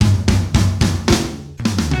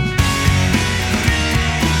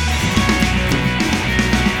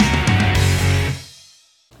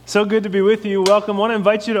So good to be with you. Welcome. I want to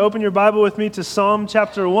invite you to open your Bible with me to Psalm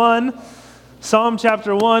chapter 1. Psalm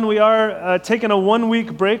chapter 1, we are taking a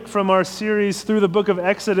one-week break from our series through the book of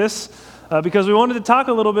Exodus because we wanted to talk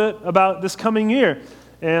a little bit about this coming year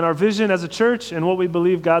and our vision as a church and what we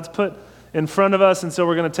believe God's put in front of us. And so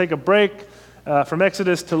we're going to take a break from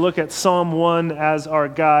Exodus to look at Psalm 1 as our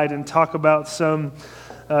guide and talk about some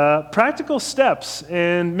practical steps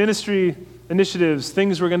and ministry initiatives,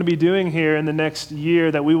 things we're going to be doing here in the next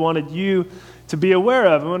year that we wanted you to be aware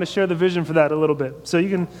of. I want to share the vision for that a little bit. So you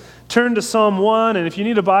can turn to Psalm 1, and if you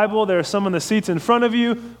need a Bible, there are some on the seats in front of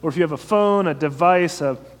you, or if you have a phone, a device,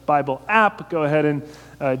 a Bible app, go ahead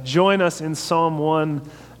and join us in Psalm 1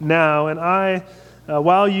 now. And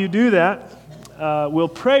while you do that, will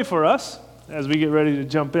pray for us as we get ready to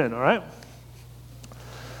jump in, all right?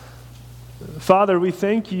 Father, we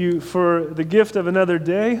thank you for the gift of another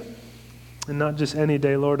day, and not just any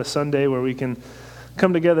day, Lord, a Sunday where we can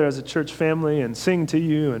come together as a church family and sing to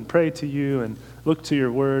you and pray to you and look to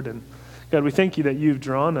your word. And God, we thank you that you've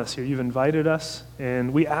drawn us here. You've invited us.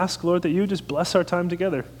 And we ask, Lord, that you would just bless our time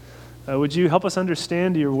together. Would you help us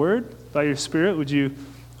understand your word by your Spirit? Would you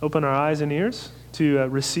open our eyes and ears to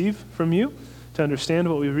receive from you, to understand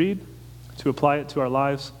what we read, to apply it to our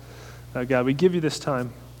lives? God, we give you this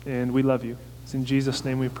time, and we love you. It's in Jesus'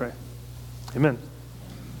 name we pray. Amen.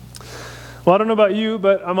 Well, I don't know about you,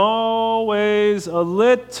 but I'm always a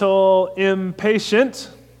little impatient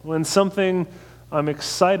when something I'm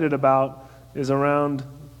excited about is around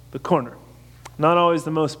the corner. Not always the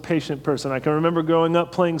most patient person. I can remember growing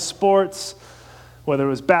up playing sports, whether it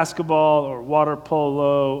was basketball or water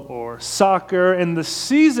polo or soccer, and the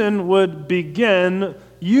season would begin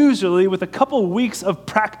usually with a couple weeks of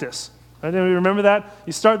practice. I don't know if you remember that.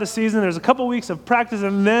 You start the season, there's a couple weeks of practice,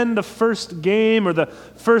 and then the first game or the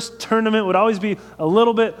first tournament would always be a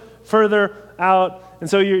little bit further out. And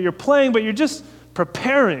so you're playing, but you're just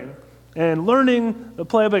preparing and learning the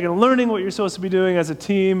playbook and learning what you're supposed to be doing as a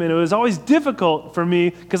team. And it was always difficult for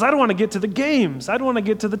me because I don't want to get to the games. I don't want to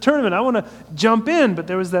get to the tournament. I want to jump in. But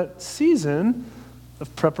there was that season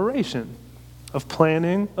of preparation, of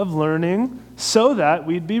planning, of learning, so that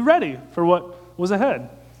we'd be ready for what was ahead.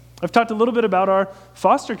 I've talked a little bit about our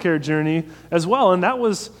foster care journey as well, and that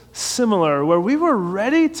was similar, where we were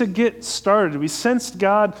ready to get started. We sensed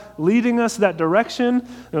God leading us that direction.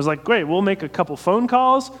 It was like, great, we'll make a couple phone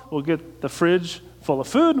calls, we'll get the fridge full of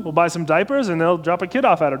food, we'll buy some diapers, and they'll drop a kid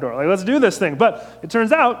off at our door. Like, let's do this thing. But it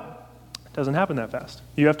turns out it doesn't happen that fast.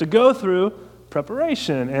 You have to go through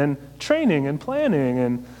preparation and training and planning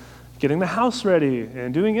and getting the house ready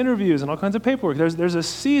and doing interviews and all kinds of paperwork. There's a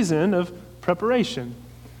season of preparation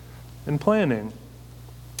and planning.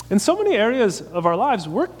 And so many areas of our lives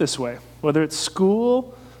work this way, whether it's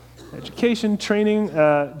school, education, training,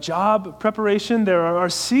 job preparation. There are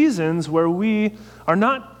seasons where we are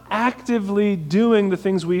not actively doing the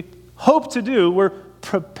things we hope to do. We're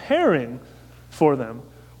preparing for them.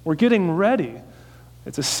 We're getting ready.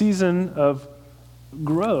 It's a season of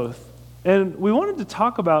growth. And we wanted to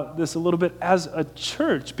talk about this a little bit as a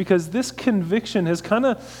church because this conviction has kind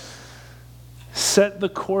of set the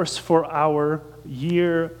course for our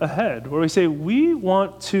year ahead, where we say we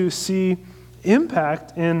want to see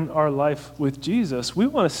impact in our life with Jesus. We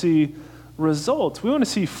want to see results. We want to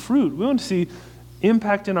see fruit. We want to see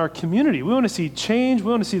impact in our community. We want to see change. We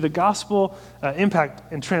want to see the gospel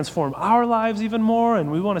impact and transform our lives even more, and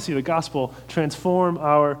we want to see the gospel transform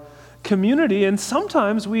our community. And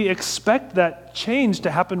sometimes we expect that change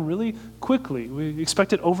to happen really quickly. We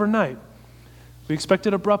expect it overnight. We expect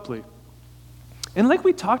it abruptly. And like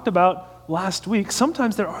we talked about last week,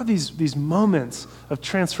 sometimes there are these moments of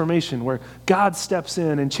transformation where God steps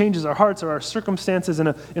in and changes our hearts or our circumstances in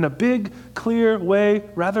a big, clear way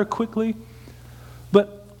rather quickly.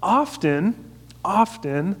 But often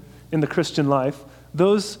in the Christian life,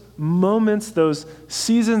 those moments, those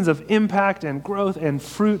seasons of impact and growth and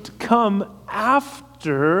fruit come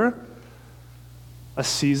after a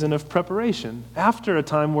season of preparation, after a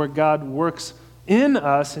time where God works in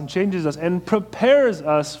us and changes us and prepares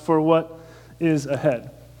us for what is ahead.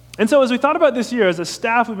 And so as we thought about this year, as a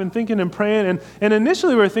staff, we've been thinking and praying, and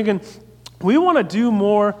initially we were thinking, we want to do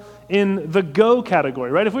more in the go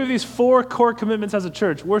category, right? If we have these 4 core commitments as a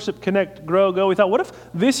church, worship, connect, grow, go, we thought, what if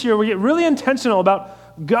this year we get really intentional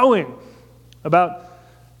about going, about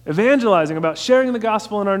evangelizing, about sharing the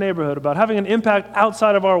gospel in our neighborhood, about having an impact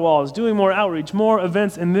outside of our walls, doing more outreach, more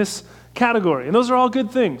events in this category. And those are all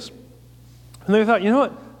good things. And then we thought, you know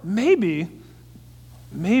what, maybe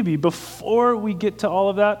before we get to all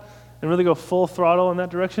of that and really go full throttle in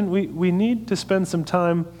that direction, we need to spend some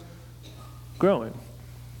time growing.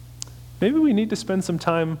 maybe we need to spend some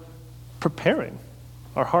time preparing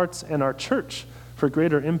our hearts and our church for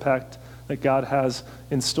greater impact that God has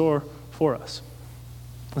in store for us.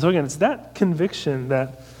 And so again, it's that conviction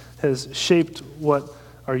that has shaped what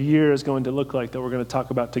our year is going to look like that we're going to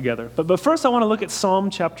talk about together. But first I want to look at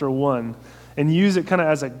Psalm chapter 1 and use it kind of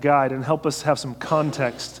as a guide and help us have some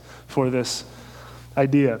context for this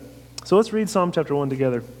idea. So let's read Psalm chapter 1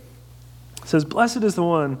 together. It says, "Blessed is the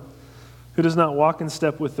one who does not walk in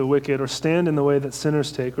step with the wicked, or stand in the way that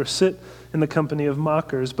sinners take, or sit in the company of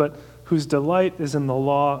mockers, but whose delight is in the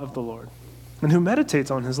law of the Lord, and who meditates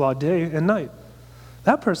on his law day and night.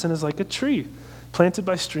 That person is like a tree planted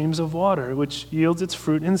by streams of water, which yields its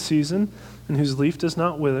fruit in season, and whose leaf does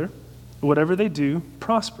not wither. Whatever they do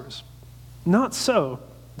prospers. Not so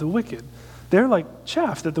the wicked. They're like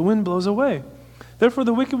chaff that the wind blows away. Therefore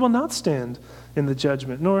the wicked will not stand in the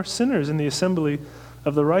judgment, nor sinners in the assembly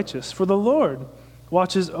of the righteous. For the Lord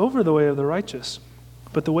watches over the way of the righteous,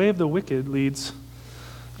 but the way of the wicked leads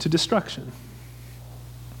to destruction."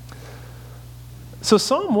 So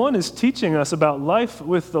Psalm 1 is teaching us about life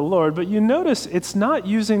with the Lord, but you notice it's not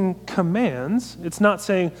using commands. It's not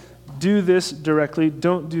saying, do this directly,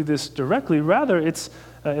 don't do this directly. Rather, it's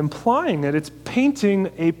implying it. It's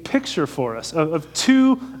painting a picture for us of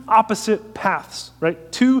two opposite paths,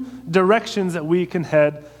 right? Two directions that we can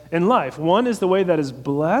head in life. One is the way that is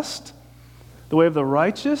blessed, the way of the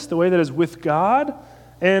righteous, the way that is with God.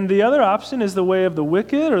 And the other option is the way of the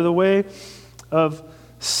wicked, or the way of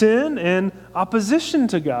sin and opposition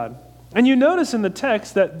to God. And you notice in the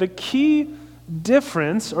text that the key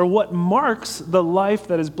difference, or what marks the life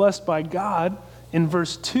that is blessed by God in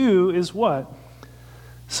verse 2 is what?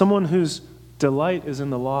 Someone whose delight is in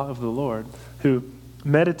the law of the Lord, who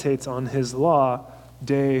meditates on his law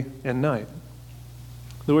day and night.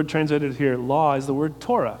 The word translated here, law, is the word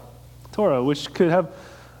Torah. Torah, which could have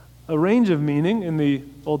a range of meaning in the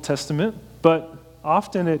Old Testament, but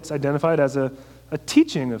often it's identified as a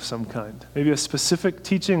teaching of some kind, maybe a specific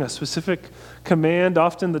teaching, a specific command.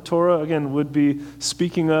 Often the Torah, again, would be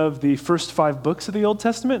speaking of the first 5 books of the Old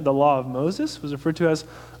Testament. The law of Moses was referred to as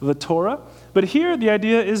the Torah. But here the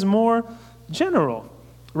idea is more general.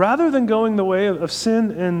 Rather than going the way of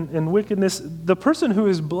sin and wickedness, the person who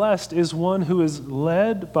is blessed is one who is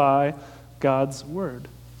led by God's word,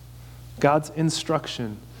 God's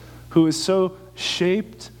instruction, who is so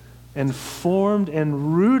shaped and formed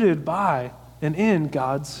and rooted by and in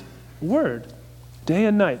God's word, day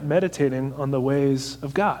and night, meditating on the ways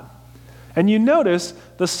of God. And you notice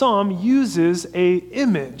the psalm uses an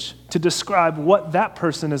image to describe what that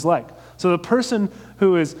person is like. So the person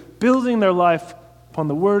who is building their life upon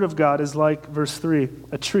the word of God is like, verse 3,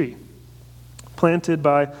 a tree planted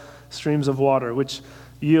by streams of water, which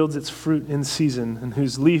yields its fruit in season, and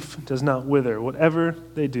whose leaf does not wither. Whatever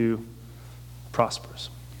they do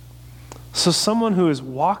prospers. So someone who is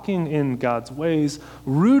walking in God's ways,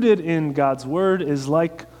 rooted in God's word, is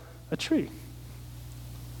like a tree,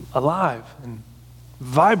 alive and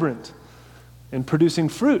vibrant and producing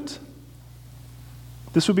fruit.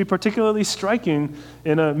 This would be particularly striking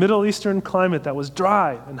in a Middle Eastern climate that was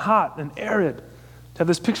dry and hot and arid. To have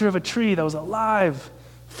this picture of a tree that was alive,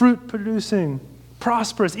 fruit producing,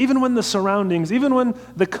 prosperous, even when the surroundings, even when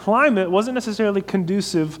the climate wasn't necessarily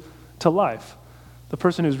conducive to life. The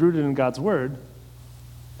person who's rooted in God's word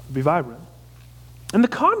would be vibrant. And the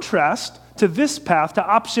contrast to this path, to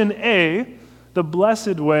option A, the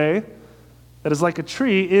blessed way that is like a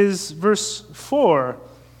tree, is verse 4.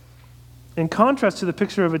 In contrast to the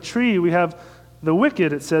picture of a tree, we have the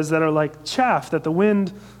wicked, it says, that are like chaff that the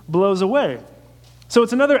wind blows away. So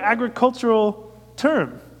it's another agricultural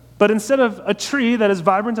term. But instead of a tree that is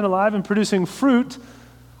vibrant and alive and producing fruit,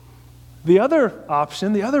 the other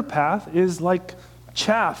option, the other path, is like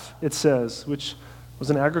chaff, it says, which was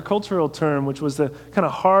an agricultural term, which was the kind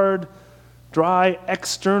of hard, dry,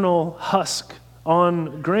 external husk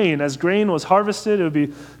on grain. As grain was harvested, it would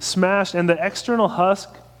be smashed, and the external husk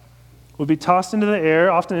would be tossed into the air,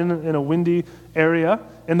 often in a windy area,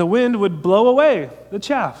 and the wind would blow away the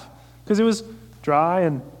chaff because it was dry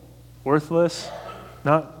and worthless,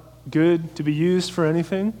 not good to be used for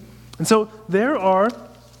anything. And so there are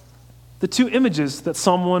the two images that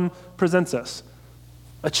Psalm 1 presents us.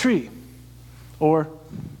 A tree or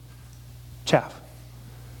chaff.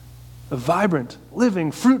 A vibrant,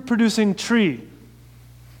 living, fruit-producing tree,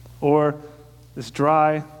 or this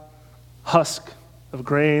dry husk of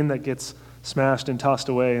grain that gets smashed and tossed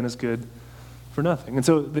away and is good for nothing. And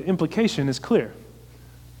so the implication is clear.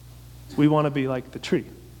 We want to be like the tree.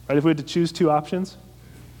 Right? If we had to choose two options,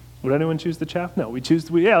 would anyone choose the chaff? No,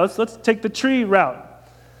 let's take the tree route.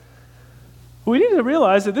 We need to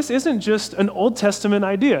realize that this isn't just an Old Testament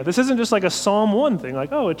idea. This isn't just like a Psalm 1 thing,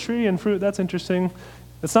 like, oh, a tree and fruit, that's interesting.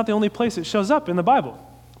 That's not the only place it shows up in the Bible.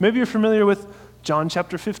 Maybe you're familiar with John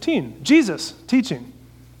chapter 15, Jesus teaching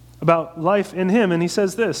about life in him, and he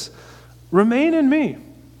says this, "Remain in me,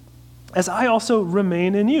 as I also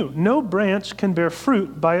remain in you. No branch can bear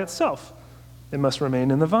fruit by itself. It must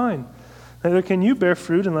remain in the vine. Neither can you bear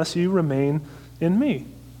fruit unless you remain in me.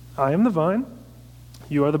 I am the vine,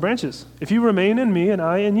 you are the branches. If you remain in me and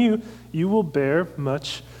I in you, you will bear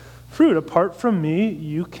much fruit. Apart from me,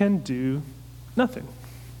 you can do nothing."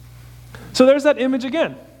 So there's that image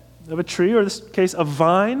again of a tree, or in this case, a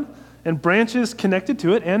vine, and branches connected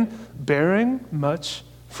to it and bearing much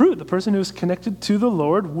fruit. The person who is connected to the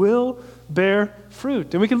Lord will bear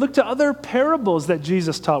fruit. And we can look to other parables that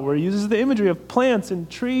Jesus taught where he uses the imagery of plants and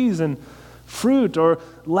trees and fruit or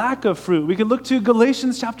lack of fruit. We could look to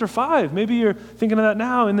Galatians chapter 5. Maybe you're thinking of that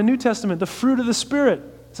now in the New Testament, the fruit of the Spirit.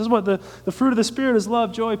 This is what the fruit of the Spirit is: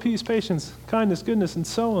 love, joy, peace, patience, kindness, goodness, and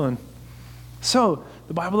so on. So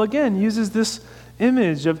the Bible again uses this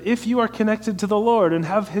image of if you are connected to the Lord and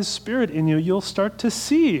have his Spirit in you, you'll start to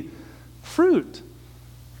see fruit,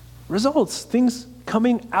 results, things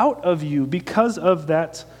coming out of you because of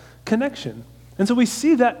that connection. And so we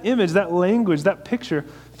see that image, that language, that picture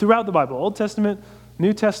throughout the Bible, Old Testament,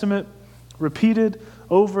 New Testament, repeated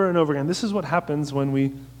over and over again. This is what happens when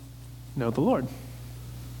we know the Lord.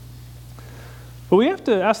 But we have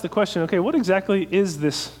to ask the question, okay, what exactly is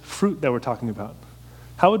this fruit that we're talking about?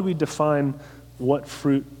 How would we define what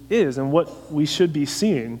fruit is and what we should be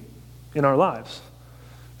seeing in our lives?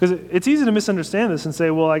 Because it's easy to misunderstand this and say,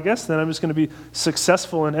 well, I guess then I'm just going to be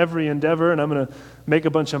successful in every endeavor and I'm going to make a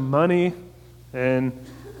bunch of money and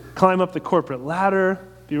climb up the corporate ladder,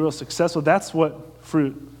 be real successful. That's what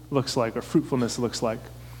fruit looks like, or fruitfulness looks like.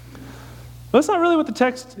 But that's not really what the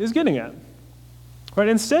text is getting at. Right?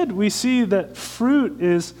 Instead, we see that fruit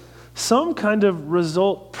is some kind of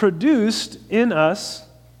result produced in us,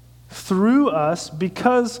 through us,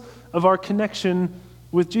 because of our connection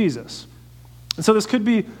with Jesus. And so this could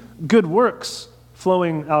be good works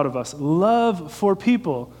flowing out of us, love for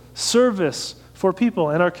people, service for people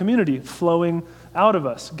and our community flowing out of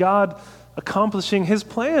us, God accomplishing his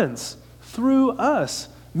plans through us,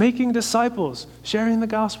 making disciples, sharing the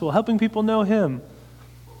gospel, helping people know him,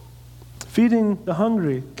 feeding the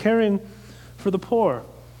hungry, caring for the poor,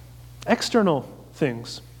 external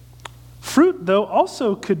things. Fruit, though,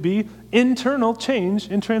 also could be internal change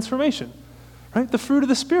and transformation, right? The fruit of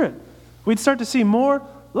the Spirit. We'd start to see more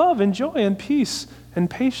love and joy and peace and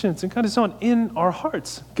patience and kind of so on in our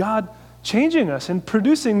hearts. God changing us and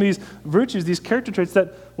producing these virtues, these character traits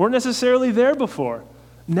that weren't necessarily there before.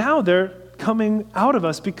 Now they're coming out of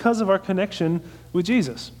us because of our connection with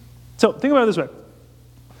Jesus. So think about it this way.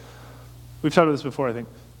 We've talked about this before, I think.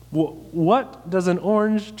 What does an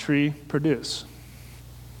orange tree produce?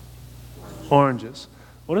 Oranges.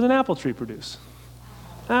 What does an apple tree produce?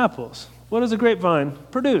 Apples. What does a grapevine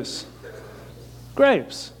produce?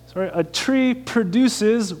 Grapes. Sorry, a tree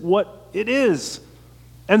produces what it is.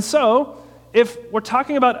 And so, if we're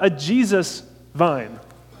talking about a Jesus vine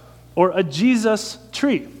or a Jesus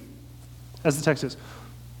tree, as the text is,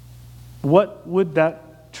 what would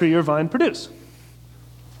that tree or vine produce?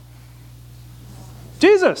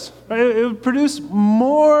 Jesus. Right? It would produce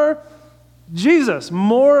more Jesus,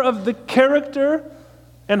 more of the character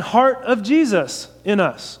and heart of Jesus in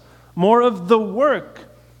us, more of the work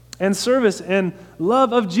and service and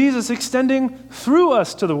love of Jesus extending through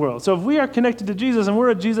us to the world. So if we are connected to Jesus and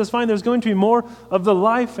we're a Jesus vine, there's going to be more of the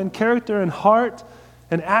life and character and heart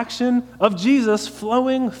and action of Jesus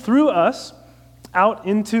flowing through us out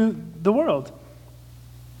into the world.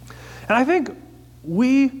 And I think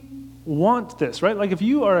we want this, right? Like if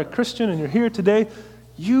you are a Christian and you're here today,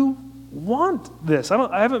 you want this.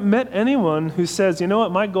 I haven't met anyone who says, you know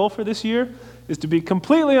what, my goal for this year is to be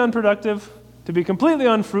completely unproductive, to be completely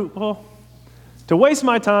unfruitful, to waste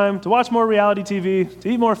my time, to watch more reality TV, to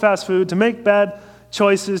eat more fast food, to make bad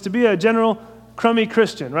choices, to be a general crummy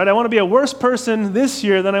Christian, right? I want to be a worse person this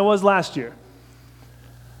year than I was last year.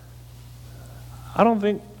 I don't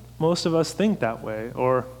think most of us think that way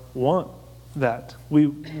or want that. We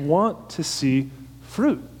want to see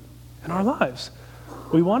fruit in our lives.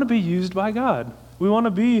 We want to be used by God. We want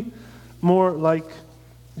to be more like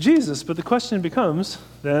Jesus. But the question becomes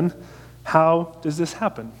then, how does this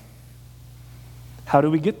happen? How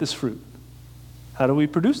do we get this fruit? How do we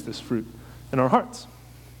produce this fruit in our hearts?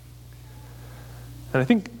 And I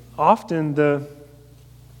think often the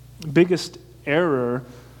biggest error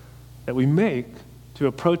that we make to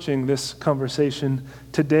approaching this conversation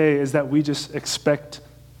today is that we just expect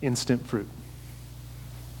instant fruit.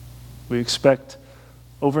 We expect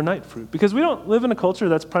overnight fruit. Because we don't live in a culture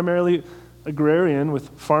that's primarily agrarian with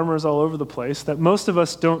farmers all over the place, that most of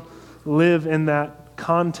us don't live in that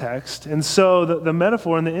context. And so the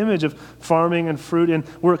metaphor and the image of farming and fruit, and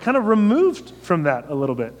we're kind of removed from that a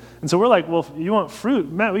little bit. And so we're like, well, if you want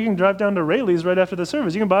fruit, Matt, we can drive down to Rayleigh's right after the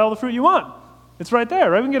service. You can buy all the fruit you want. It's right there,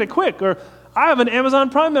 right? We can get it quick. Or I have an Amazon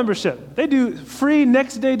Prime membership. They do free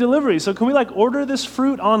next day delivery. So can we order this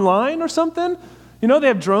fruit online or something? They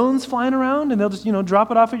have drones flying around and they'll just, drop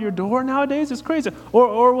it off at your door nowadays. It's crazy.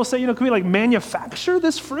 Or we'll say, can we manufacture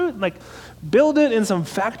this fruit, build it in some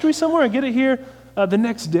factory somewhere and get it here the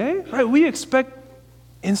next day, right? We expect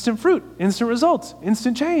instant fruit, instant results,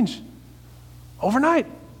 instant change, overnight.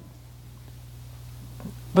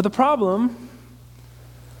 But the problem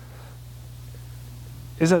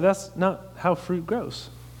is that that's not how fruit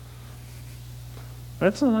grows.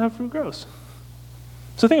 That's not how fruit grows.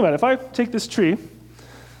 So think about it. If I take this tree,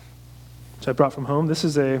 which I brought from home, this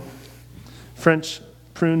is a French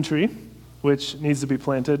prune tree, which needs to be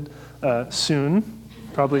planted soon,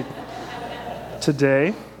 probably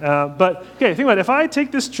today. But okay, think about it. If I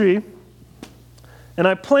take this tree and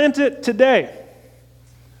I plant it today,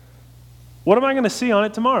 what am I going to see on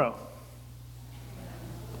it tomorrow?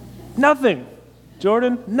 Nothing.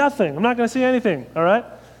 Jordan, nothing. I'm not going to see anything, all right?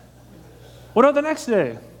 What about the next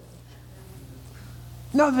day?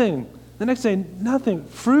 Nothing. The next day, nothing.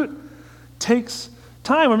 Fruit takes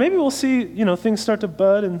time. Or maybe we'll see, things start to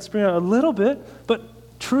bud and spring out a little bit,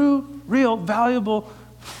 but true, real, valuable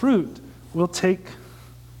fruit will take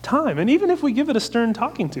time. And even if we give it a stern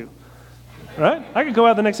talking to, right? I could go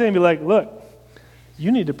out the next day and be like, look,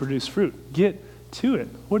 you need to produce fruit. Get to it.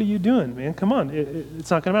 What are you doing, man? Come on.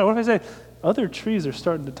 It's not going to matter. What if I say, other trees are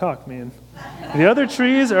starting to talk, man. The other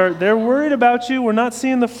trees they're worried about you. We're not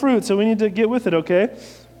seeing the fruit, so we need to get with it, okay?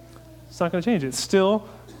 It's not going to change. It's still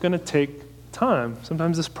going to take time.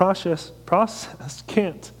 Sometimes this process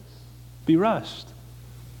can't be rushed.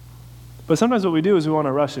 But sometimes what we do is we want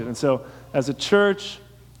to rush it. And so as a church,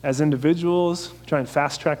 as individuals, try and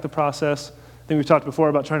fast track the process. I think we've talked before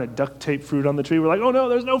about trying to duct tape fruit on the tree. We're like, oh no,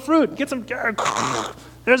 there's no fruit. Get some,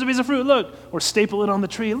 there's a piece of fruit, look. Or staple it on the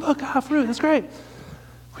tree. Look, fruit, that's great.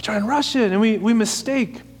 We try and rush it, and we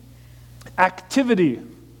mistake activity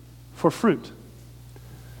for fruit.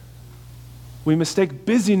 We mistake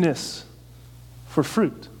busyness for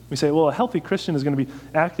fruit. We say, well, a healthy Christian is going to be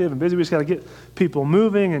active and busy. We just got to get people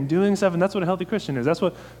moving and doing stuff, and that's what a healthy Christian is. That's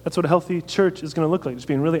what a healthy church is going to look like, just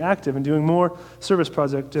being really active and doing more service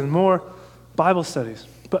projects and more Bible studies.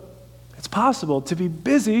 But it's possible to be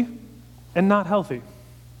busy and not healthy.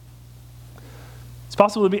 It's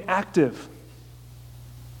possible to be active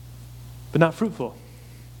but not fruitful.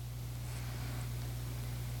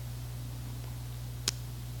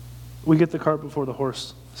 We get the cart before the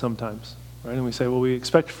horse sometimes, right? And we say, well, we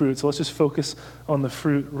expect fruit, so let's just focus on the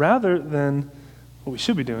fruit rather than what we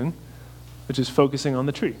should be doing, which is focusing on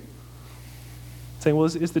the tree. Saying, well,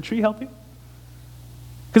 is the tree healthy?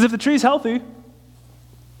 Because if the tree's healthy,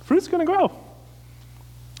 fruit's going to grow.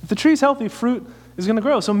 If the tree's healthy, fruit is going to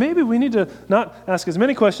grow. So maybe we need to not ask as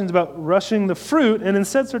many questions about rushing the fruit and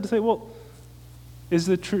instead start to say, well, is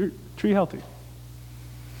the tree healthy?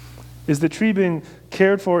 Is the tree being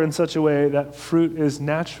cared for in such a way that fruit is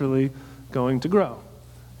naturally going to grow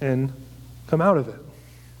and come out of it?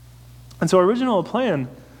 And so our original plan,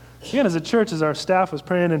 again, as a church, as our staff was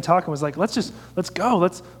praying and talking, was like, let's go.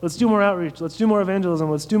 Let's do more outreach. Let's do more evangelism.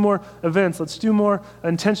 Let's do more events. Let's do more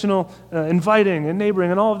intentional inviting and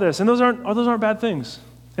neighboring and all of this. And those aren't bad things.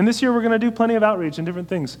 And this year we're going to do plenty of outreach and different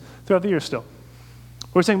things throughout the year still.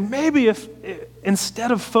 We're saying maybe if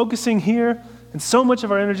instead of focusing here and so much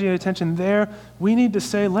of our energy and attention there, we need to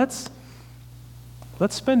say, let's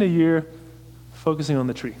spend a year focusing on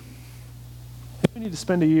the tree. We need to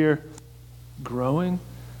spend a year growing,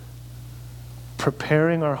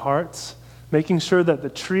 preparing our hearts, making sure that the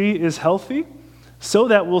tree is healthy so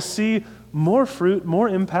that we'll see more fruit, more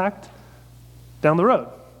impact down the road.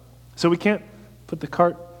 So we can't put the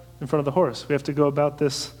cart in front of the horse. We have to go about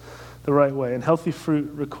this the right way. And healthy fruit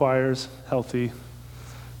requires healthy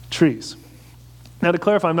trees. Now, to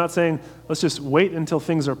clarify, I'm not saying let's just wait until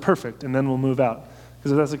things are perfect and then we'll move out.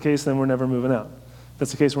 Because if that's the case, then we're never moving out. If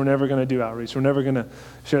that's the case, we're never going to do outreach. We're never going to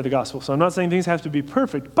share the gospel. So I'm not saying things have to be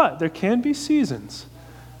perfect, but there can be seasons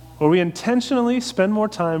where we intentionally spend more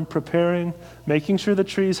time preparing, making sure the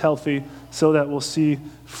tree is healthy so that we'll see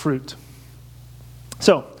fruit.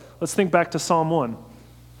 So let's think back to Psalm 1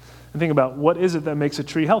 and think about what is it that makes a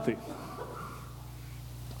tree healthy?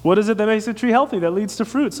 What is it that makes a tree healthy, that leads to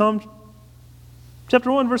fruit? Psalm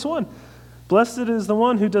chapter 1, verse 1. Blessed is the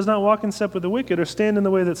one who does not walk in step with the wicked, or stand in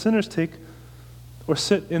the way that sinners take, or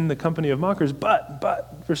sit in the company of mockers.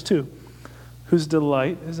 But, verse 2, whose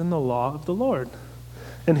delight is in the law of the Lord,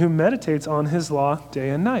 and who meditates on his law day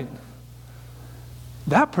and night.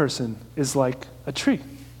 That person is like a tree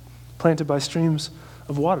planted by streams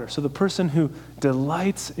of water. So the person who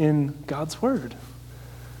delights in God's word,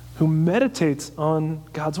 who meditates on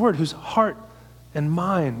God's word, whose heart and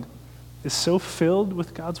mind is so filled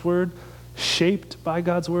with God's word, shaped by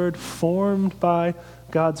God's word, formed by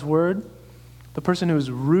God's word, the person who is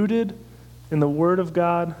rooted in the word of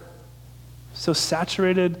God, so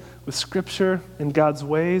saturated with Scripture and God's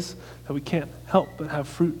ways that we can't help but have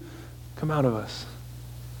fruit come out of us.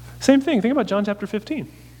 Same thing, think about John chapter 15,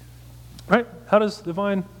 right? How does the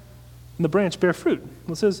vine and the branch bear fruit?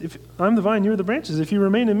 Well, it says, if I'm the vine, you're the branches. If you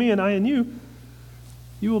remain in me and I in you,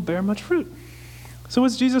 you will bear much fruit. So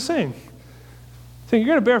what's Jesus saying? He's saying,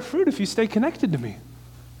 you're going to bear fruit if you stay connected to me.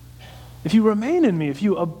 If you remain in me, if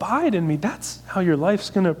you abide in me, that's how your life's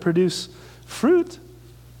going to produce fruit.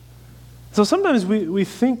 So sometimes we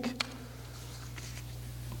think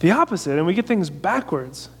the opposite, and we get things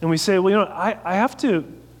backwards. And we say, well, I have to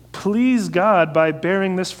please God by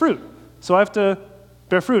bearing this fruit. So I have to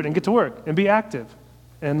bear fruit and get to work and be active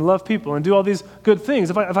and love people and do all these good things.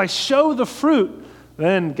 If I show the fruit,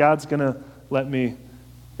 then God's going to let me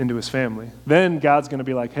into his family. Then God's going to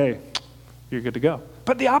be like, hey, you're good to go.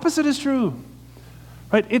 But the opposite is true,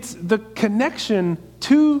 right? It's the connection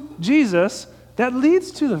to Jesus that leads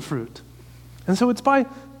to the fruit. And so it's by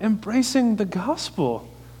embracing the gospel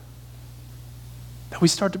that we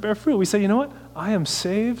start to bear fruit. We say, you know what? I am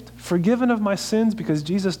saved, forgiven of my sins because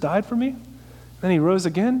Jesus died for me. Then he rose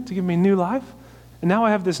again to give me new life. And now I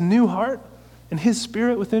have this new heart and his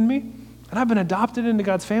spirit within me. And I've been adopted into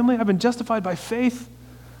God's family. I've been justified by faith.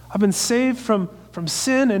 I've been saved from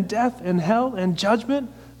sin and death and hell and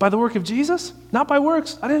judgment by the work of Jesus, not by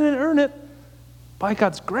works. I didn't earn it. By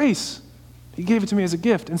God's grace. He gave it to me as a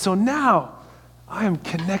gift. And so now I am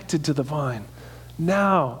connected to the vine.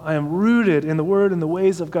 Now I am rooted in the word and the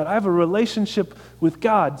ways of God. I have a relationship with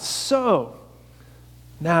God. So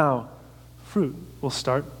now fruit will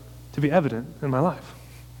start to be evident in my life.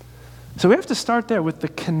 So we have to start there with the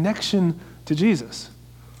connection to Jesus.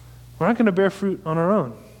 We're not going to bear fruit on our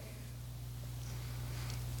own.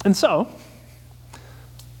 And so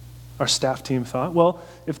our staff team thought, well,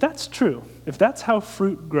 if that's true, if that's how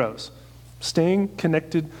fruit grows, staying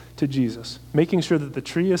connected to Jesus, making sure that the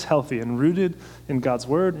tree is healthy and rooted in God's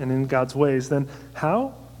word and in God's ways, then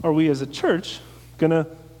how are we as a church going to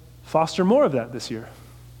foster more of that this year?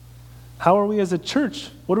 How are we as a church,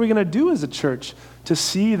 what are we going to do as a church to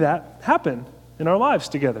see that happen in our lives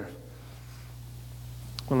together?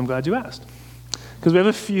 Well, I'm glad you asked. Because we have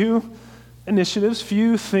a few initiatives,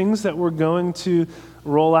 few things that we're going to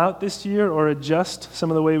roll out this year or adjust some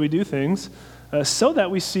of the way we do things so that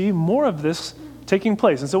we see more of this taking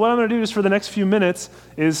place. And so what I'm going to do just for the next few minutes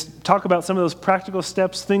is talk about some of those practical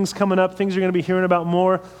steps, things coming up, things you're going to be hearing about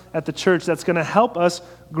more at the church that's going to help us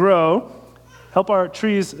grow, help our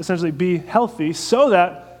trees essentially be healthy so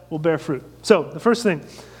that we'll bear fruit. So the first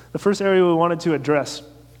area we wanted to address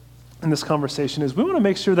in this conversation is we want to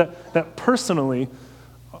make sure that personally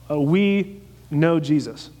we know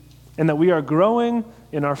Jesus and that we are growing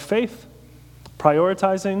in our faith,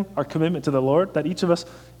 prioritizing our commitment to the Lord, that each of us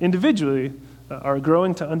individually are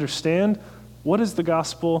growing to understand what is the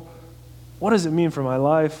gospel, what does it mean for my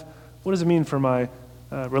life, what does it mean for my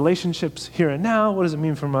relationships here and now, what does it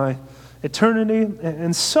mean for my eternity.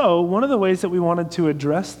 And so one of the ways that we wanted to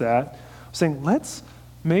address that was saying, let's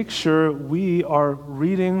make sure we are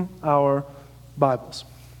reading our Bibles.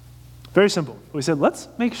 Very simple. We said, let's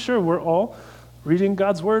make sure we're all reading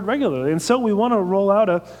God's word regularly. And so we want to roll out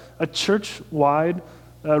a church-wide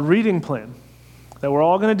reading plan that we're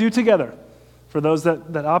all going to do together for those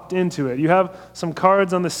that opt into it. You have some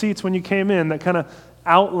cards on the seats when you came in that kind of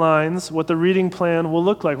outlines what the reading plan will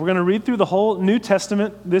look like. We're going to read through the whole New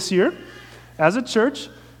Testament this year as a church.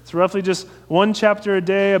 It's roughly just one chapter a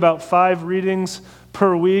day, about 5 readings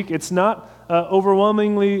per week. It's not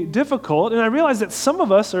overwhelmingly difficult. And I realize that some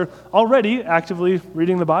of us are already actively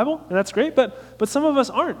reading the Bible, and that's great, but some of us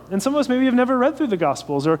aren't. And some of us maybe have never read through the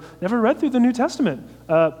Gospels or never read through the New Testament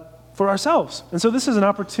for ourselves. And so this is an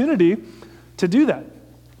opportunity to do that,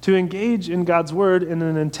 to engage in God's Word in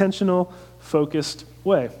an intentional, focused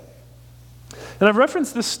way. And I've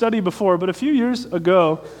referenced this study before, but a few years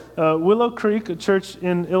ago, Willow Creek, a church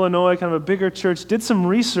in Illinois, kind of a bigger church, did some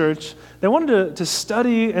research. They wanted to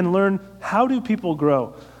study and learn, how do people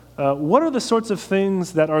grow? What are the sorts of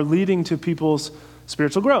things that are leading to people's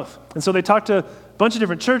spiritual growth. And so they talked to a bunch of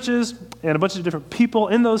different churches and a bunch of different people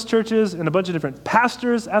in those churches and a bunch of different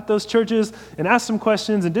pastors at those churches and asked some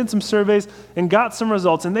questions and did some surveys and got some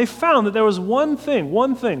results. And they found that there was one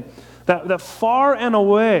thing that far and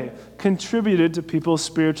away contributed to people's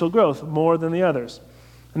spiritual growth more than the others.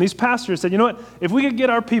 And these pastors said, you know what, if we could get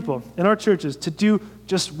our people in our churches to do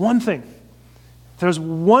just one thing, if there's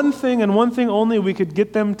one thing and one thing only we could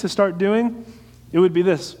get them to start doing, it would be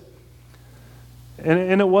this.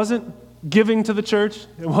 And it wasn't giving to the church.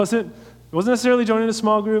 It wasn't necessarily joining a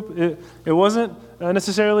small group. It wasn't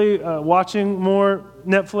necessarily watching more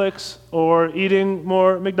Netflix or eating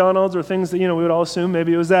more McDonald's or things that, we would all assume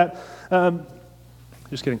maybe it was that.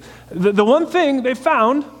 Just kidding. The one thing they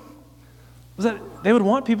found was that they would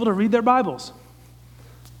want people to read their Bibles.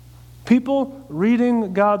 People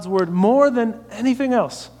reading God's Word more than anything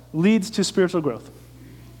else leads to spiritual growth.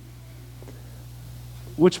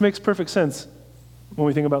 Which makes perfect sense when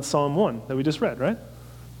we think about Psalm 1 that we just read, right?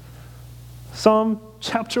 Psalm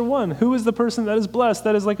chapter 1, who is the person that is blessed,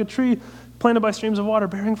 that is like a tree planted by streams of water,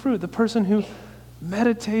 bearing fruit? The person who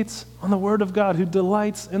meditates on the Word of God, who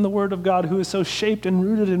delights in the Word of God, who is so shaped and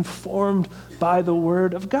rooted and formed by the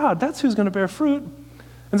Word of God. That's who's going to bear fruit.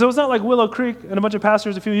 And so it's not like Willow Creek and a bunch of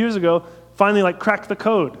pastors a few years ago finally cracked the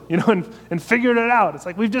code, and figured it out. It's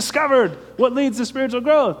like we've discovered what leads to spiritual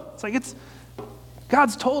growth. It's like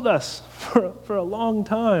God's told us for a long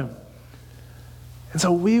time. And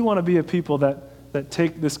so we want to be a people that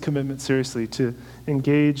take this commitment seriously to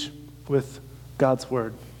engage with God's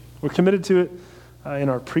Word. We're committed to it in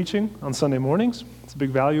our preaching on Sunday mornings. It's a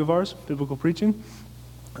big value of ours, biblical preaching.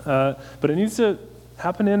 But it needs to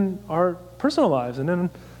happen in our personal lives and in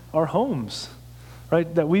our homes,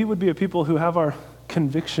 right? That we would be a people who have our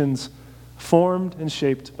convictions formed and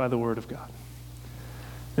shaped by the Word of God.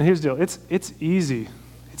 And here's the deal. It's easy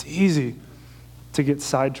to get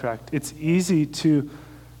sidetracked. It's easy to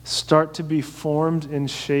start to be formed and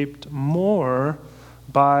shaped more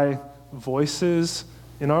by voices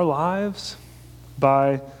in our lives,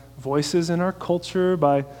 by voices in our culture,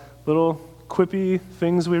 by little quippy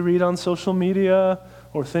things we read on social media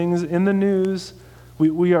or things in the news.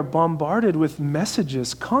 We are bombarded with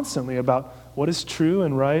messages constantly about what is true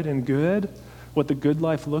and right and good, what the good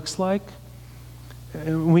life looks like.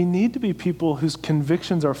 And we need to be people whose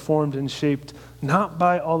convictions are formed and shaped not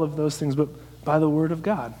by all of those things, but by the Word of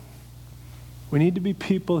God. We need to be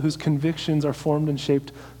people whose convictions are formed and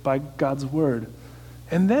shaped by God's Word.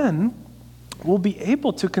 And then we'll be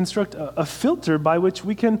able to construct a filter by which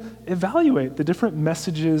we can evaluate the different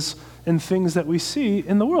messages and things that we see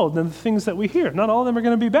in the world and the things that we hear. Not all of them are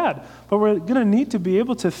going to be bad, but we're going to need to be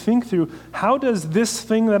able to think through, how does this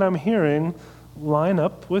thing that I'm hearing line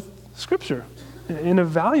up with Scripture? And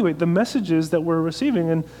evaluate the messages that we're receiving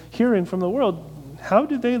and hearing from the world. How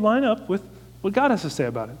do they line up with what God has to say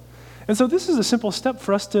about it? And so this is a simple step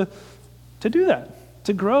for us to do that,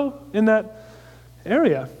 to grow in that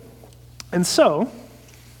area. And so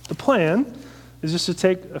the plan is just to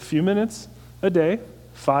take a few minutes a day,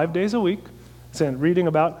 5 days a week, saying reading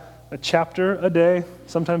about a chapter a day,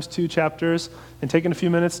 sometimes 2 chapters, and taking a few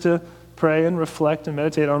minutes to pray and reflect and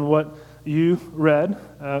meditate on what you read.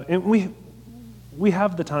 And we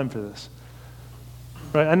have the time for this,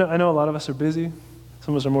 right? I know a lot of us are busy.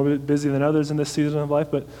 Some of us are more busy than others in this season of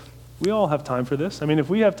life, but we all have time for this. I mean, if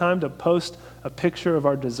we have time to post a picture of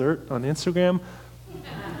our dessert on Instagram,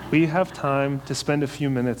 we have time to spend a few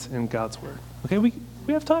minutes in God's Word. Okay, we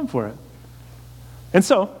have time for it. And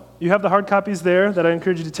so, you have the hard copies there that I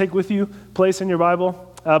encourage you to take with you, place in your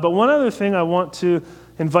Bible. But one other thing I want to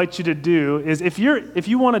invite you to do is if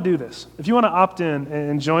you want to do this, if you want to opt in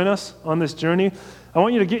and join us on this journey, I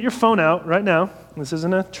want you to get your phone out right now. This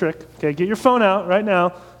isn't a trick. Okay, get your phone out right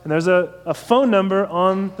now, and there's a phone number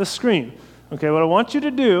on the screen. Okay, what I want you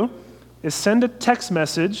to do is send a text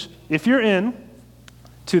message, if you're in,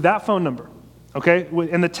 to that phone number. Okay,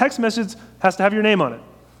 and the text message has to have your name on it.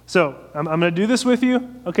 So I'm going to do this with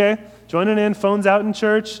you. Okay, joining in, phones out in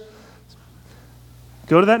church.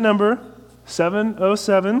 Go to that number.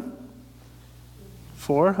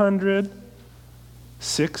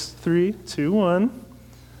 707-400-6321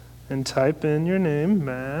 and type in your name,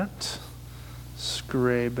 Matt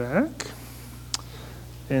Skrayback,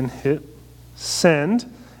 and hit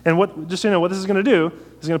send. And just so you know, what this is going to do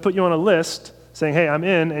is going to put you on a list saying, hey, I'm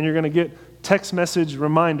in, and you're going to get text message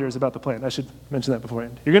reminders about the plan. I should mention that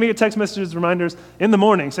beforehand. You're going to get text messages reminders in the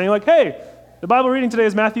morning saying hey, the Bible reading today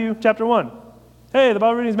is Matthew chapter 1. Hey, the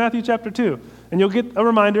Bible reading is Matthew chapter 2. And you'll get a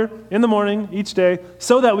reminder in the morning each day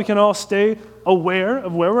so that we can all stay aware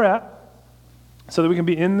of where we're at, so that we can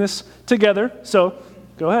be in this together. So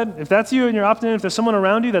Go ahead. If that's you and you're opting in, if there's someone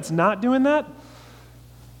around you that's not doing that,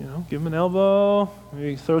 give them an elbow,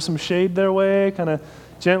 maybe throw some shade their way, kind of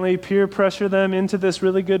gently peer pressure them into this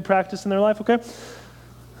really good practice in their life, okay?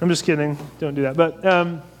 I'm just kidding. Don't do that. But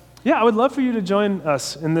I would love for you to join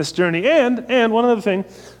us in this journey. And one other thing,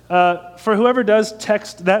 for whoever does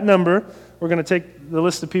text that number, we're going to take the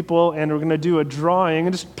list of people and we're going to do a drawing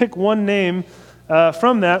and just pick one name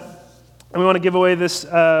from that. And we want to give away this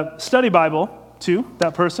study Bible to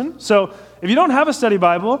that person. So if you don't have a study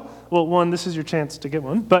Bible, well, one, this is your chance to get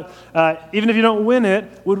one. But even if you don't win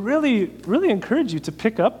it, would really, really encourage you to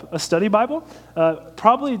pick up a study Bible.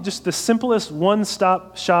 Probably just the simplest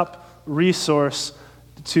one-stop shop resource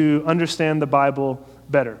to understand the Bible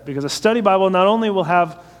better. Because a study Bible not only will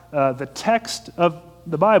have the text of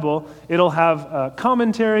the Bible, it'll have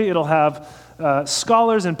commentary, it'll have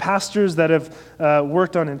scholars and pastors that have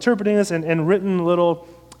worked on interpreting this and written little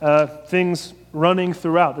things running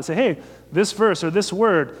throughout that say, hey, this verse or this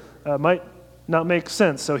word might not make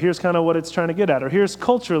sense, so here's kind of what it's trying to get at, or here's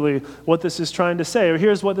culturally what this is trying to say, or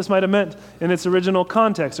here's what this might have meant in its original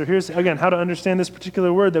context, or here's, again, how to understand this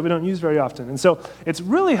particular word that we don't use very often. And so it's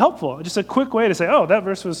really helpful, just a quick way to say, oh, that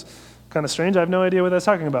verse was kind of strange, I have no idea what that's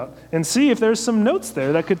talking about. And see if there's some notes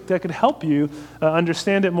there that could help you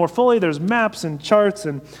understand it more fully. There's maps and charts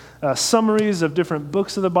and summaries of different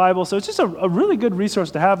books of the Bible. So it's just a really good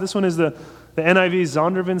resource to have. This one is the NIV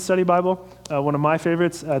Zondervan Study Bible, one of my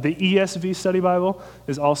favorites. The ESV Study Bible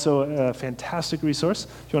is also a fantastic resource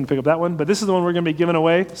if you want to pick up that one. But this is the one we're going to be giving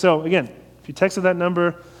away. So again, if you texted that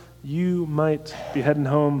number, you might be heading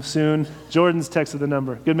home soon. Jordan's texted the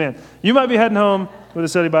number. Good man. You might be heading home with a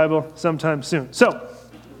study Bible sometime soon. So,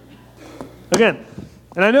 again,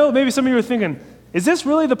 and I know maybe some of you are thinking, is this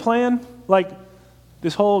really the plan? Like,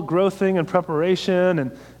 this whole growth thing and preparation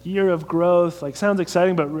and year of growth, like, sounds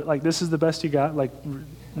exciting, but like, this is the best you got? Like,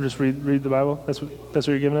 just read the Bible? That's what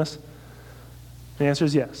you're giving us? The answer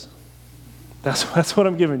is yes. That's what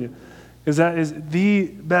I'm giving you. Because that is the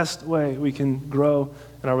best way we can grow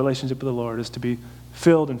in our relationship with the Lord, is to be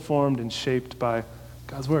filled and formed and shaped by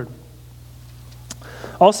God's Word.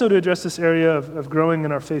 Also, to address this area of growing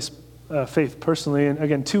in our faith personally, and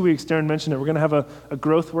again, 2 weeks, Darren mentioned it, we're going to have a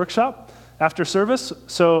growth workshop after service.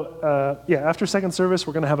 So, after second service,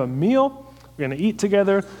 we're going to have a meal, we're going to eat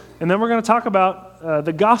together, and then we're going to talk about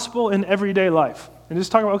the gospel in everyday life. And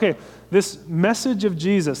just talk about, okay, this message of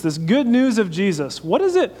Jesus, this good news of Jesus, what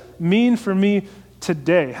does it mean for me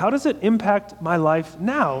today? How does it impact my life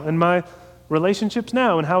now and my relationships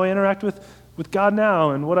now and how I interact with God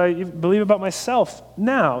now and what I believe about myself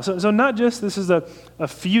now? So not just this is a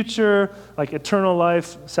future, like eternal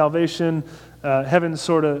life, salvation, heaven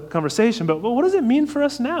sort of conversation, but what does it mean for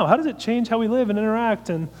us now? How does it change how we live and interact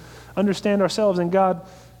and understand ourselves and God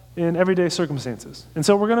in everyday circumstances? And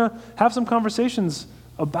so we're going to have some conversations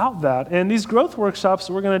about that. And these growth workshops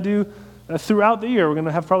we're going to do throughout the year. We're going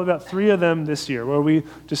to have probably about 3 of them this year, where we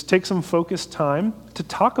just take some focused time to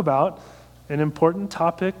talk about an important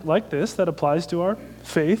topic like this that applies to our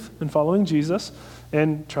faith and following Jesus,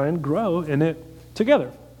 and try and grow in it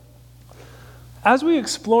together. As we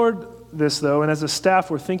explored this, though, and as a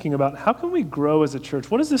staff we're thinking about how can we grow as a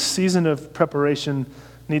church, what does this season of preparation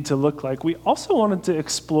need to look like? We also wanted to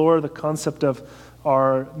explore the concept of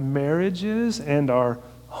our marriages and our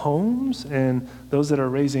homes and those that are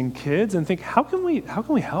raising kids, and think, how can we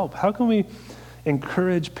help? How can we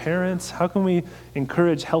encourage parents? How can we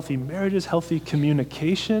encourage healthy marriages, healthy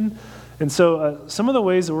communication? And so some of the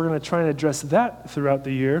ways that we're going to try and address that throughout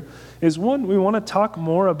the year is, one, we want to talk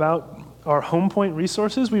more about our Home Point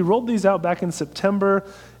resources. We rolled these out back in September,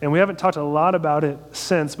 and we haven't talked a lot about it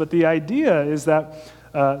since, but the idea is that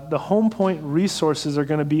the Home Point resources are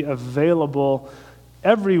going to be available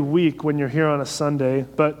every week when you're here on a Sunday,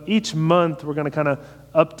 but each month we're going to kind of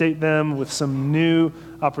update them with some new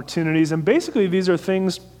opportunities. And basically these are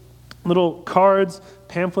things, little cards,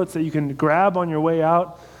 pamphlets that you can grab on your way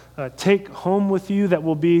out, take home with you, that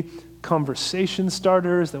will be conversation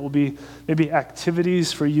starters, that will be maybe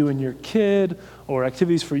activities for you and your kid, or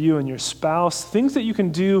activities for you and your spouse, things that you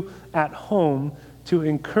can do at home to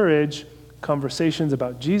encourage conversations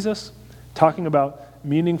about Jesus, talking about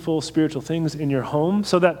meaningful spiritual things in your home,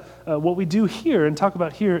 so that what we do here and talk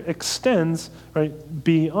about here extends right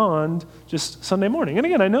beyond just Sunday morning. And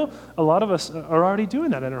again, I know a lot of us are already doing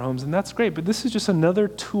that in our homes, and that's great, but this is just another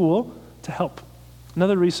tool to help,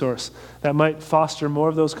 another resource that might foster more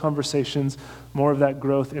of those conversations, more of that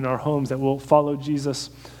growth in our homes, that will follow Jesus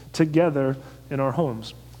together in our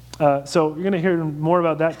homes. So you're going to hear more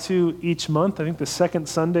about that too each month. I think the second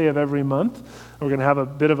Sunday of every month, we're going to have a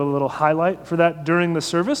bit of a little highlight for that during the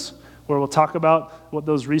service, where we'll talk about what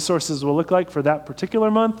those resources will look like for that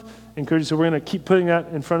particular month. Encourage you, so we're going to keep putting that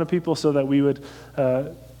in front of people so that we would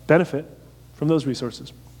benefit from those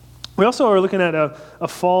resources. We also are looking at a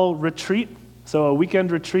fall retreat, so a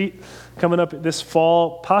weekend retreat coming up this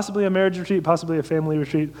fall, possibly a marriage retreat, possibly a family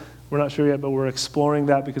retreat. We're not sure yet, but we're exploring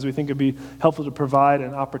that because we think it'd be helpful to provide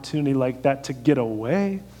an opportunity like that to get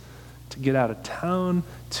away, to get out of town,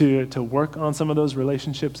 to work on some of those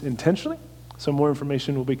relationships intentionally. So more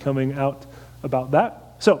information will be coming out about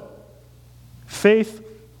that. So, faith,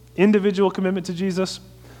 individual commitment to Jesus,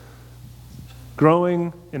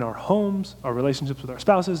 growing in our homes, our relationships with our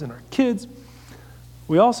spouses and our kids.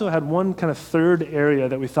 We also had one kind of third area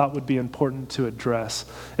that we thought would be important to address.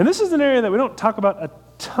 And this is an area that we don't talk about a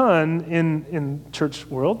ton in church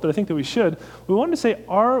world, but I think that we should. We wanted to say,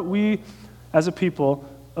 are we, as a people,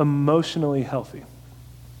 emotionally healthy?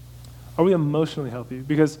 Are we emotionally healthy?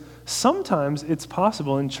 Because sometimes it's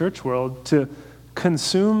possible in church world to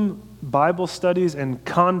consume Bible studies and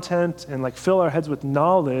content and like fill our heads with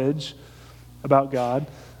knowledge about God,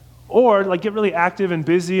 or like get really active and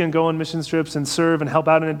busy and go on mission trips and serve and help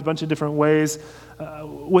out in a bunch of different ways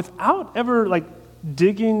without ever like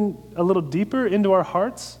digging a little deeper into our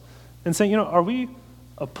hearts and saying, are we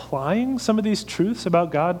applying some of these truths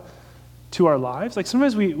about God to our lives? Like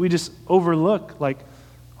sometimes we just overlook like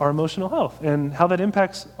our emotional health and how that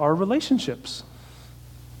impacts our relationships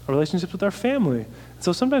with our family.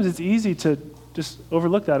 So sometimes it's easy to just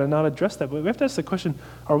overlook that and not address that. But we have to ask the question,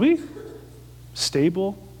 are we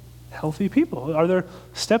stable, healthy people? Are there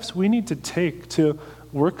steps we need to take to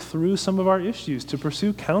work through some of our issues, to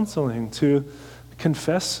pursue counseling, to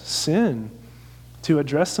confess sin, to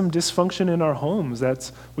address some dysfunction in our homes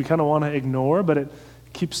that we kind of want to ignore, but it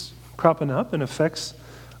keeps cropping up and affects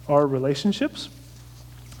our relationships?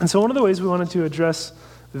 And so one of the ways we wanted to address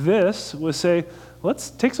this was say, let's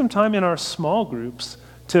take some time in our small groups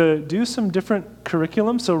to do some different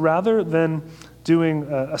curriculum. So rather than doing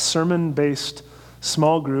a sermon-based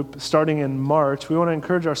small group starting in March, we want to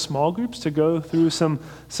encourage our small groups to go through some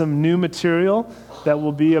new material that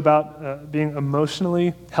will be about being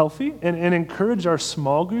emotionally healthy and encourage our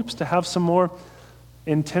small groups to have some more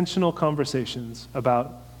intentional conversations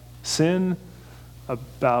about sin,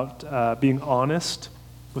 about being honest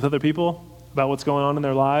with other people, about what's going on in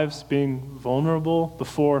their lives, being vulnerable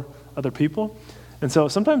before other people. And so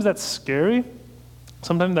sometimes that's scary.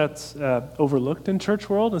 Sometimes that's overlooked in church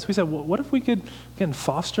world. And so we said, well, what if we could, again,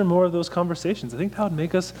 foster more of those conversations? I think that would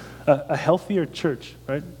make us a healthier church,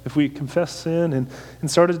 right? If we confess sin and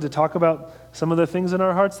started to talk about some of the things in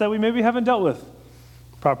our hearts that we maybe haven't dealt with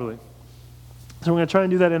properly. So we're going to try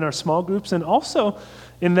and do that in our small groups. And also,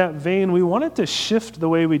 in that vein, we wanted to shift the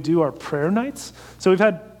way we do our prayer nights. So we've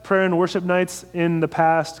had prayer and worship nights in the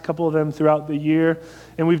past, a couple of them throughout the year.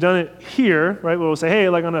 And we've done it here, right, where we'll say, hey,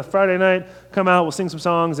 like on a Friday night, come out, we'll sing some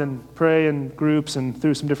songs and pray in groups and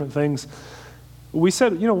through some different things. We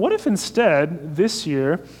said, what if instead this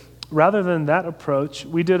year, rather than that approach,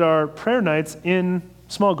 we did our prayer nights in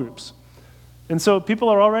small groups? And so people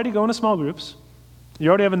are already going to small groups. You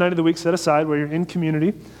already have a night of the week set aside where you're in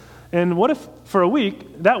community. And what if for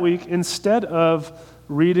that week, instead of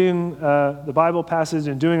reading the Bible passage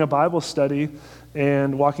and doing a Bible study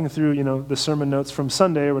and walking through, the sermon notes from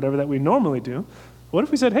Sunday or whatever that we normally do, what if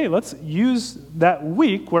we said, hey, let's use that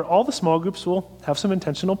week where all the small groups will have some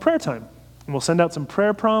intentional prayer time. And we'll send out some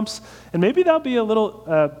prayer prompts, and maybe that'll be a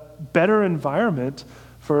little better environment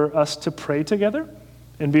for us to pray together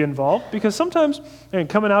and be involved. Because sometimes,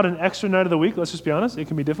 coming out an extra night of the week, let's just be honest, it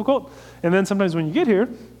can be difficult. And then sometimes when you get here,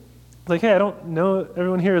 like, hey, I don't know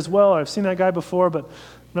everyone here as well. I've seen that guy before, but I'm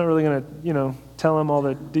not really going to, tell him all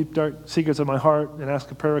the deep, dark secrets of my heart and ask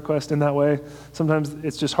a prayer request in that way. Sometimes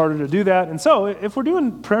it's just harder to do that. And so if we're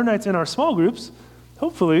doing prayer nights in our small groups,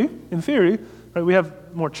 hopefully, in theory, right, we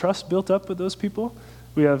have more trust built up with those people.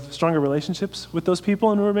 We have stronger relationships with those people,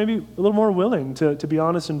 and we're maybe a little more willing to be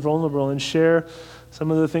honest and vulnerable and share some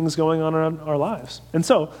of the things going on around our lives. And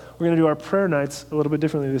so we're going to do our prayer nights a little bit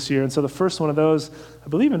differently this year. And so the first one of those, I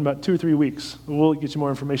believe in about 2 or 3 weeks. We'll get you more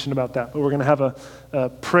information about that. But we're going to have a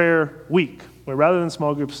prayer week where rather than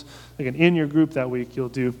small groups, again, in your group that week, you'll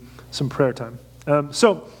do some prayer time.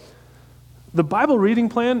 So the Bible reading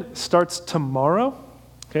plan starts tomorrow.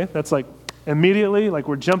 Okay, that's like immediately, like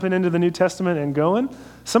we're jumping into the New Testament and going.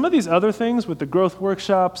 Some of these other things with the growth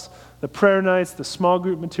workshops, the prayer nights, the small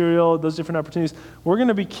group material, those different opportunities, we're going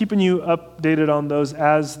to be keeping you updated on those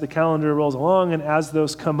as the calendar rolls along, and as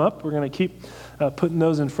those come up, we're going to keep putting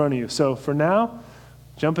those in front of you. So for now,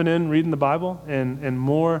 jumping in, reading the Bible, and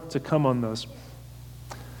more to come on those.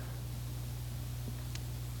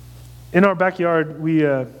 In our backyard, we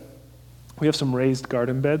we have some raised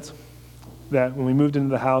garden beds that when we moved into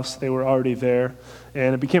the house, they were already there.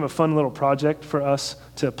 And it became a fun little project for us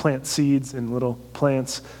to plant seeds and little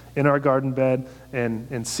plants in our garden bed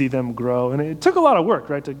and see them grow. And it took a lot of work,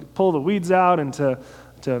 right, to pull the weeds out and to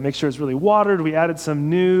make sure it's really watered. We added some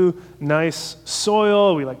new, nice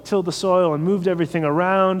soil. We tilled the soil and moved everything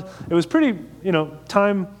around. It was pretty,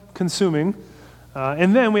 time consuming.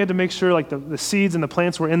 And then we had to make sure the seeds and the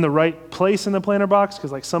plants were in the right place in the planter box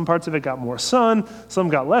because some parts of it got more sun, some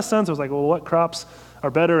got less sun. So it was well, what crops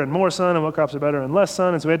are better and more sun and what crops are better and less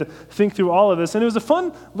sun? And so we had to think through all of this. And it was a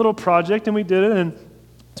fun little project, and we did it, and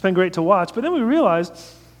it's been great to watch. But then we realized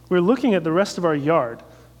we were looking at the rest of our yard.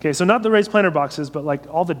 Okay, so not the raised planter boxes, but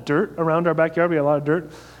all the dirt around our backyard. We had a lot of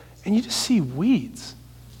dirt. And you just see weeds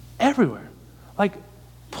everywhere,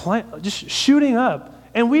 just shooting up.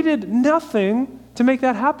 And we did nothing to make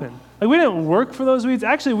that happen. We didn't work for those weeds.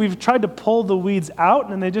 Actually, we've tried to pull the weeds out,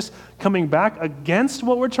 and they're just coming back against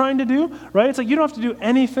what we're trying to do, right? It's you don't have to do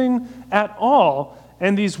anything at all,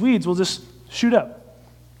 and these weeds will just shoot up.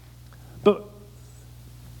 But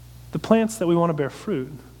the plants that we want to bear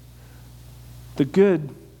fruit, the good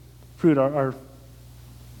fruit, our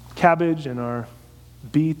cabbage and our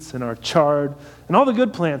beets and our chard, and all the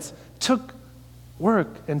good plants took work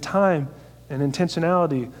and time and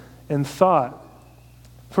intentionality and thought.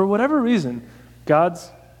 For whatever reason, God's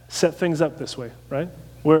set things up this way, right?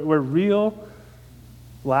 Where real,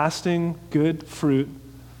 lasting, good fruit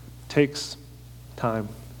takes time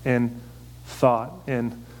and thought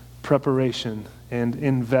and preparation and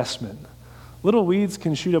investment. Little weeds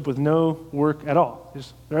can shoot up with no work at all.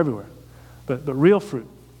 They're everywhere. But real fruit,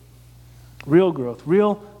 real growth,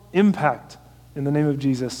 real impact in the name of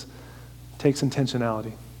Jesus takes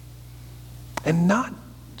intentionality. And not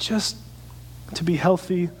just to be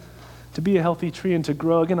healthy, to be a healthy tree and to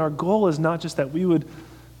grow. Again, our goal is not just that we would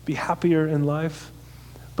be happier in life,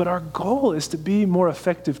 but our goal is to be more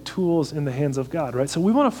effective tools in the hands of God, right? So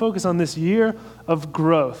we want to focus on this year of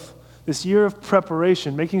growth, this year of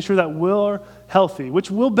preparation, making sure that we're healthy, which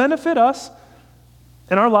will benefit us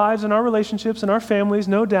in our lives and our relationships and our families,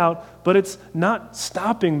 no doubt, but it's not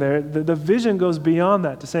stopping there. The vision goes beyond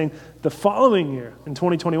that to saying the following year in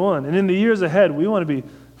 2021 and in the years ahead, we want to be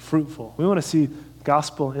fruitful. We want to see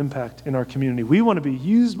gospel impact in our community. We want to be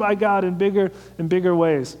used by God in bigger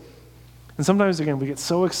ways. And sometimes, again, we get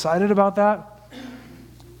so excited about that,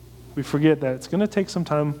 we forget that it's going to take some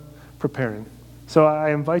time preparing. So I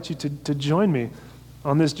invite you to join me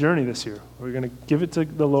on this journey this year. We're going to give it to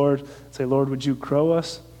the Lord, say, Lord, would you grow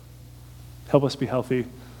us, help us be healthy,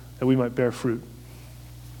 that we might bear fruit.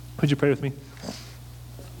 Would you pray with me?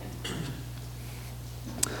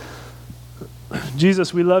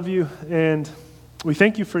 Jesus, we love you, and we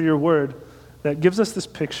thank you for your word that gives us this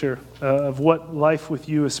picture of what life with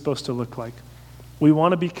you is supposed to look like. We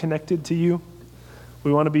want to be connected to you.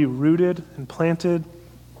 We want to be rooted and planted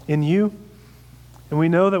in you. And we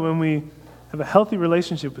know that when we have a healthy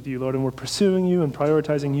relationship with you, Lord, and we're pursuing you and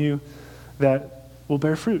prioritizing you, that we'll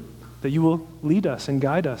bear fruit, that you will lead us and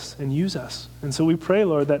guide us and use us. And so we pray,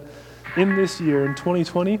 Lord, that in this year, in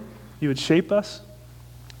 2020, you would shape us,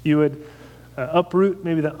 you would uproot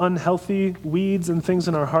maybe the unhealthy weeds and things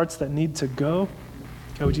in our hearts that need to go.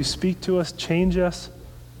 God, would you speak to us, change us,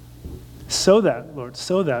 so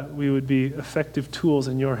that we would be effective tools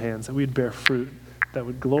in your hands, that we'd bear fruit, that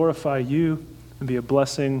would glorify you and be a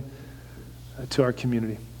blessing to our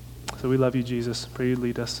community. So we love you, Jesus. Pray you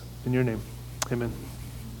lead us. In your name, amen.